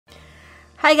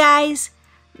Hi guys,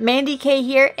 Mandy K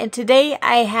here, and today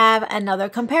I have another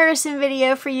comparison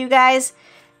video for you guys.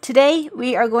 Today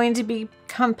we are going to be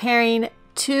comparing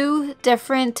two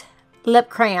different lip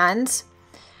crayons.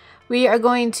 We are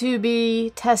going to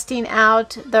be testing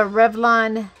out the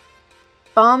Revlon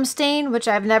Balm Stain, which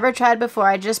I've never tried before.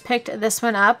 I just picked this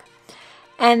one up.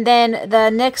 And then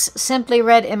the NYX Simply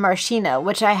Red in Maraschino,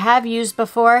 which I have used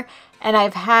before, and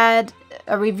I've had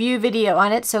a review video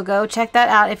on it, so go check that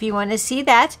out if you want to see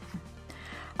that.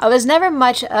 I was never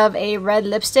much of a red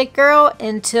lipstick girl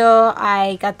until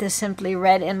I got this Simply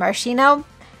Red in Maraschino.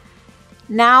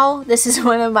 Now this is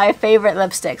one of my favorite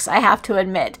lipsticks, I have to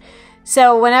admit.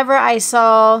 So whenever I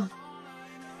saw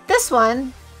this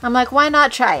one, I'm like, why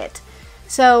not try it?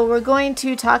 So we're going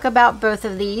to talk about both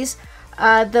of these.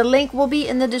 The link will be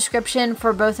in the description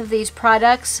for both of these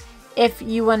products if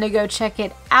you want to go check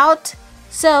it out.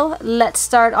 So let's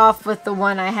start off with the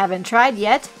one I haven't tried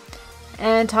yet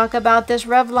and talk about this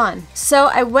Revlon. So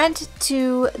I went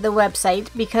to the website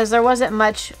because there wasn't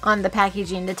much on the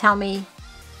packaging to tell me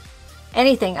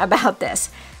anything about this.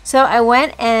 So I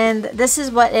went and this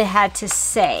is what it had to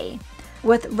say.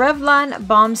 With Revlon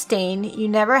Balm Stain, you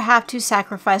never have to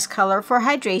sacrifice color for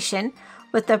hydration.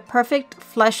 With the perfect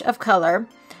flush of color,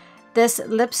 this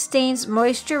lip stain's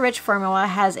moisture-rich formula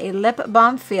has a lip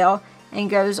balm feel and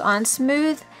goes on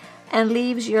smooth and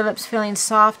leaves your lips feeling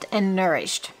soft and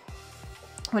nourished,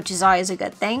 which is always a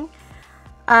good thing.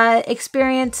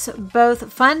 Experience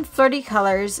both fun, flirty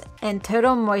colors and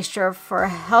total moisture for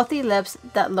healthy lips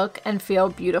that look and feel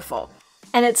beautiful.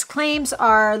 And its claims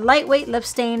are lightweight lip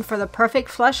stain for the perfect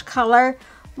flush color,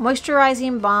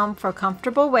 moisturizing balm for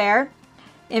comfortable wear,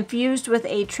 infused with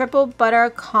a triple butter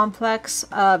complex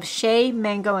of shea,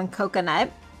 mango, and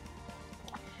coconut.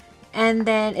 And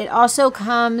then it also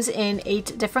comes in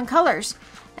 8 different colors.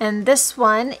 And this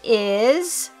one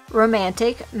is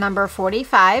Romantic number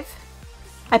 45.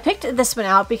 I picked this one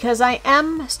out because I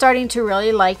am starting to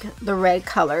really like the red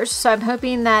colors. So I'm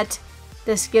hoping that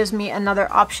this gives me another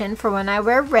option for when I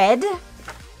wear red.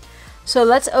 So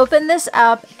let's open this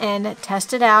up and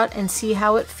test it out and see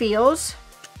how it feels.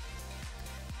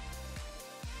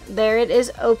 There it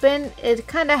is open. It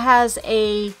kind of has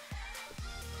a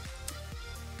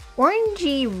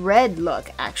orangey red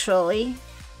look actually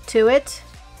to it.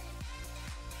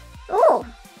 Oh,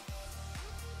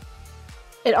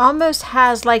 it almost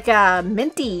has like a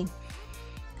minty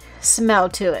smell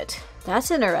to it. That's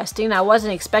interesting. I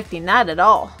wasn't expecting that at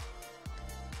all.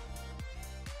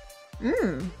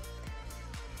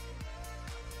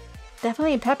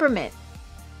 Definitely peppermint.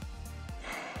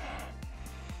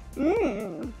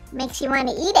 makes you want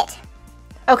to eat it.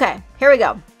 Okay, here we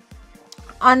go.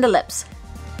 On the lips.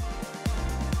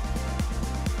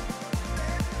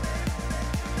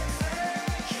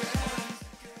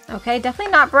 Okay,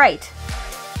 definitely not bright.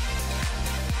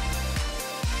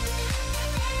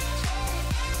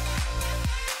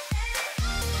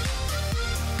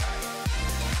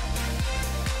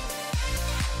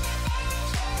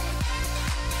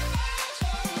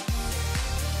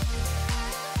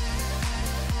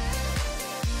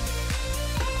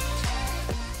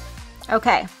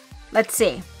 Okay, let's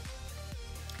see.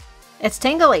 It's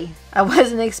tingly. I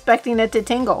wasn't expecting it to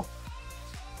tingle.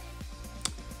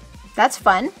 That's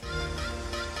fun.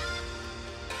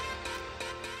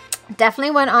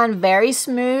 Definitely went on very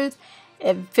smooth.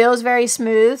 It feels very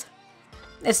smooth.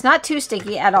 It's not too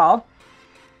sticky at all.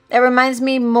 It reminds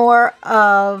me more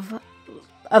of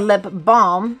a lip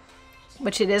balm,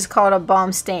 which it is called a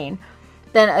balm stain,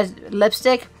 than a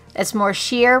lipstick. It's more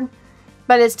sheer,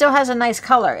 but it still has a nice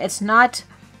color. It's not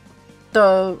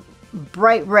the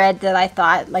bright red that I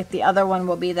thought like the other one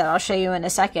will be that I'll show you in a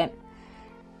second.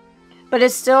 But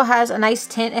it still has a nice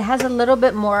tint. It has a little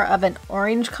bit more of an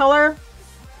orange color,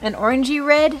 an orangey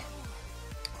red,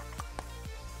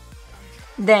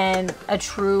 than a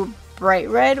true bright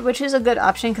red, which is a good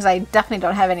option because I definitely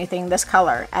don't have anything this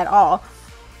color at all.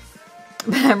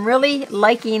 But I'm really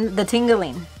liking the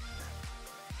tingling.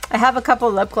 I have a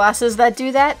couple lip glosses that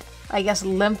do that. I guess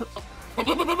lip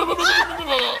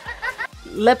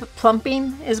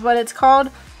plumping is what it's called.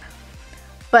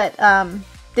 But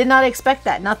did not expect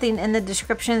that. Nothing in the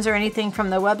descriptions or anything from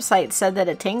the website said that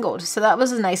it tingled. So that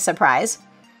was a nice surprise.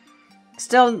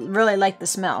 Still really like the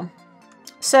smell.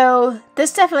 So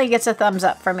this definitely gets a thumbs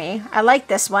up for me. I like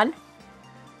this one.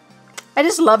 I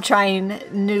just love trying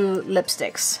new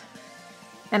lipsticks.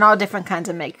 And all different kinds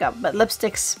of makeup. But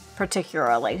lipsticks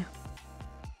particularly.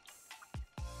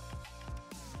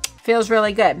 Feels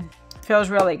really good. Feels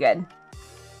really good.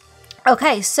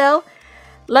 Okay, so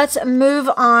let's move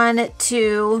on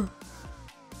to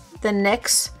the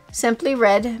NYX Simply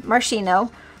Red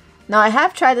Maraschino. Now I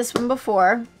have tried this one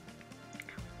before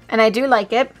and I do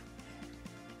like it.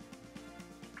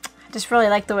 I just really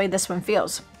like the way this one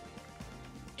feels.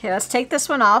 Okay, let's take this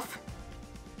one off.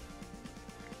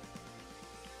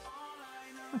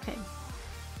 Okay.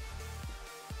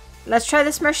 Let's try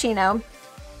this Maraschino.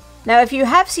 Now, if you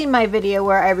have seen my video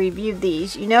where I reviewed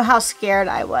these, you know how scared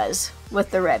I was with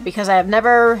the red because I have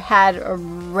never had a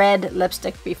red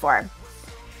lipstick before.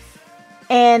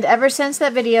 And ever since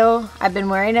that video, I've been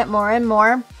wearing it more and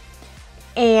more,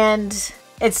 and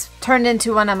it's turned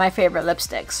into one of my favorite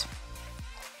lipsticks.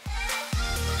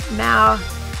 Now,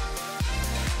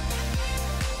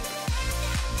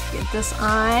 get this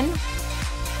on.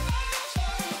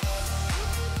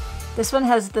 This one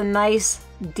has the nice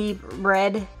deep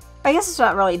red. I guess it's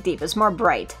not really deep, it's more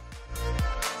bright.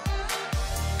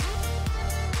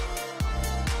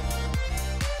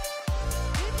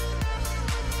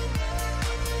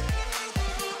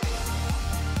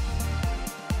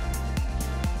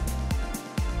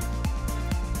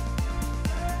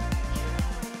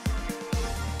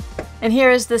 And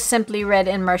here is the Simply Red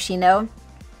in Maraschino.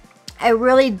 I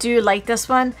really do like this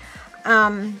one.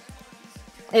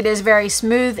 It is very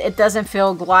smooth. It doesn't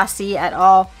feel glossy at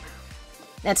all.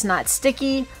 It's not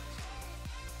sticky.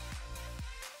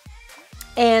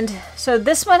 And so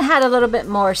this one had a little bit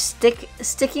more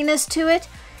stickiness to it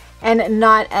and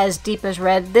not as deep as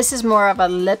red. This is more of a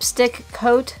lipstick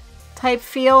coat type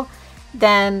feel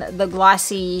than the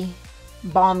glossy,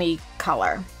 balmy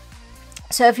color.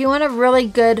 So if you want a really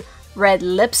good red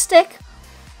lipstick,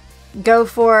 go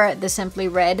for the Simply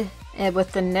Red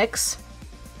with the NYX.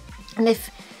 And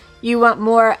if you want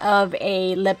more of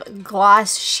a lip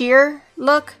gloss sheer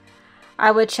look, I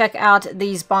would check out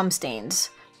these Balm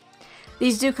Stains.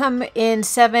 These do come in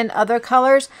 7 other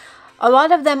colors. A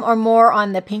lot of them are more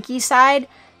on the pinky side,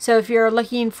 so if you're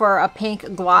looking for a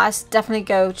pink gloss, definitely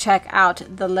go check out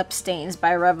the Lip Stains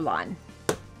by Revlon.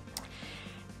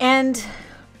 And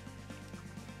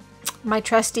my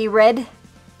trusty red,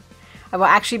 I will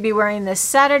actually be wearing this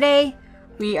Saturday.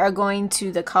 We are going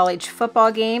to the college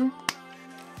football game.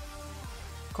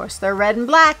 Of course, they're red and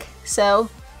black, so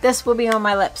this will be on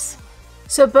my lips.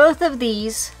 So both of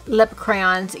these lip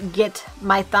crayons get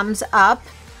my thumbs up.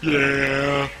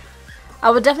 Yeah. I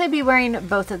will definitely be wearing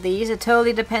both of these. It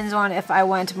totally depends on if I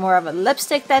want more of a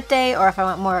lipstick that day or if I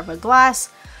want more of a gloss.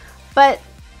 But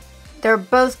they're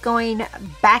both going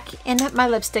back in my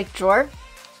lipstick drawer.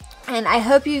 And I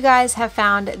hope you guys have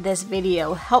found this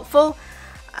video helpful.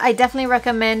 I definitely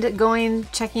recommend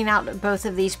checking out both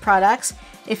of these products.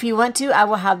 If you want to, I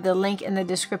will have the link in the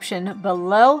description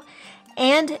below.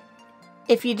 And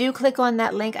if you do click on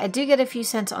that link, I do get a few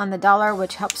cents on the dollar,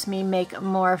 which helps me make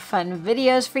more fun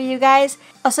videos for you guys.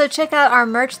 Also, check out our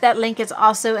merch. That link is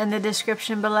also in the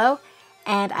description below.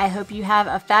 And I hope you have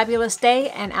a fabulous day,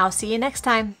 and I'll see you next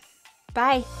time.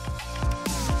 Bye.